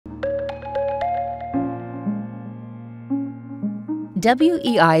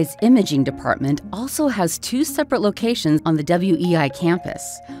WEI's imaging department also has two separate locations on the WEI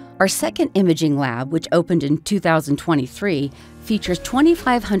campus. Our second imaging lab, which opened in 2023, features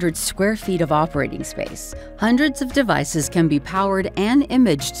 2,500 square feet of operating space. Hundreds of devices can be powered and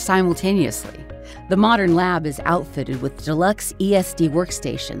imaged simultaneously. The modern lab is outfitted with deluxe ESD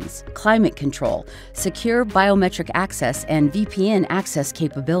workstations, climate control, secure biometric access, and VPN access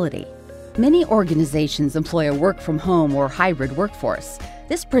capability. Many organizations employ a work-from-home or hybrid workforce.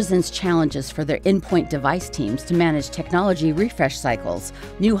 This presents challenges for their endpoint device teams to manage technology refresh cycles,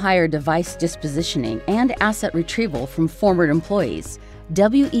 new hire device dispositioning, and asset retrieval from former employees.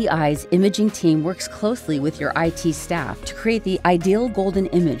 WEI's imaging team works closely with your IT staff to create the ideal golden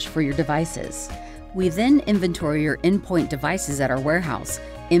image for your devices. We then inventory your endpoint devices at our warehouse,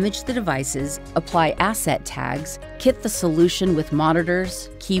 image the devices, apply asset tags, kit the solution with monitors,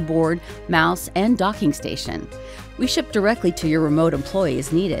 keyboard, mouse, and docking station. We ship directly to your remote employee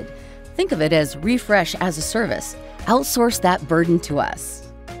as needed. Think of it as refresh as a service. Outsource that burden to us.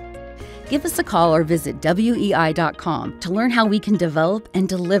 Give us a call or visit WEI.com to learn how we can develop and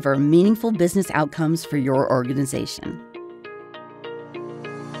deliver meaningful business outcomes for your organization.